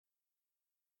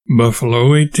Buffalo,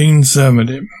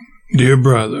 1870. Dear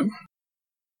Brother,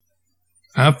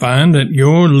 I find that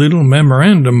your little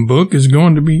memorandum book is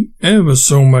going to be ever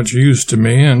so much use to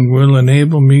me and will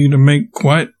enable me to make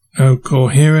quite a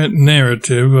coherent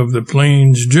narrative of the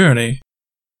plains journey,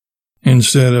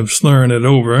 instead of slurring it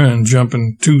over and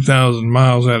jumping 2,000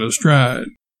 miles at a stride.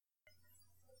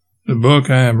 The book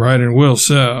I am writing will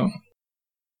sell.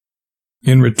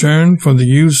 In return for the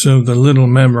use of the little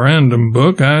memorandum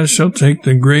book, I shall take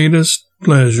the greatest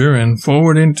pleasure in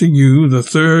forwarding to you the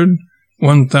third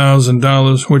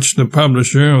 $1,000 which the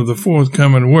publisher of the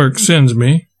forthcoming work sends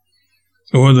me,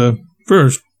 or the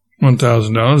first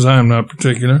 $1,000, I am not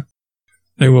particular.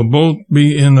 They will both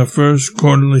be in the first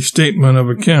quarterly statement of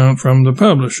account from the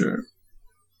publisher.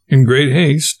 In great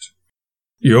haste,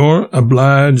 your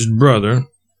obliged brother,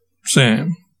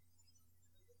 Sam.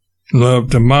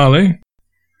 Love to Molly.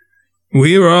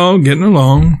 We are all getting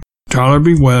along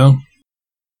tolerably well.